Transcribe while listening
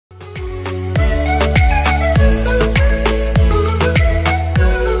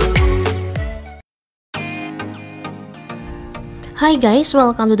Hi guys,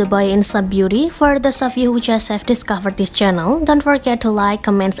 welcome to the Boy in Sub Beauty. For those of you who just have discovered this channel, don't forget to like,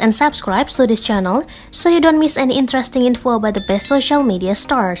 comment, and subscribe to this channel so you don't miss any interesting info about the best social media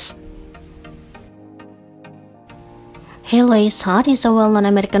stars. Heloise is a well-known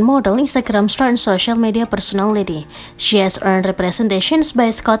American model, Instagram star, and social media personality. She has earned representations by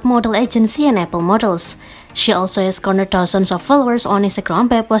Scott Model Agency and Apple Models. She also has garnered thousands of followers on Instagram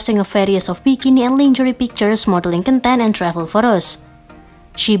by posting a variety of bikini and lingerie pictures, modeling content, and travel photos.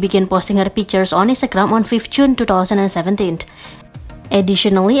 She began posting her pictures on Instagram on 5th June 2017.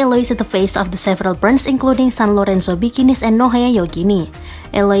 Additionally, Heloise is the face of the several brands including San Lorenzo Bikinis and Nohaya Yogini.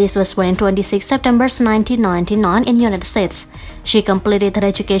 Heloise was born on 26 September 1999 in the United States. She completed her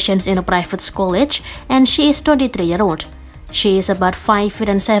education in a private college and she is 23 years old. She is about 5 feet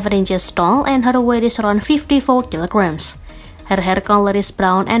and 7 inches tall and her weight is around 54 kilograms. Her hair color is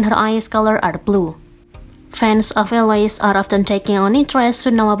brown and her eyes color are blue. Fans of Heloise are often taking on interest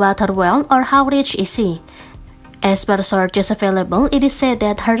to know about her wealth or how rich is she. As per sources available, it is said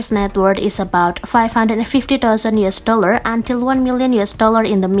that her net worth is about $550,000 until $1 million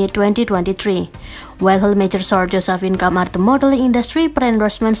in the mid-2023, while her major sources of income are the modeling industry, brand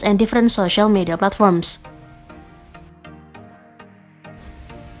endorsements, and different social media platforms.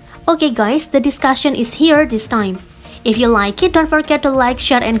 Okay guys, the discussion is here this time. If you like it, don't forget to like,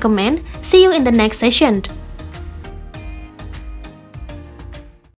 share, and comment. See you in the next session.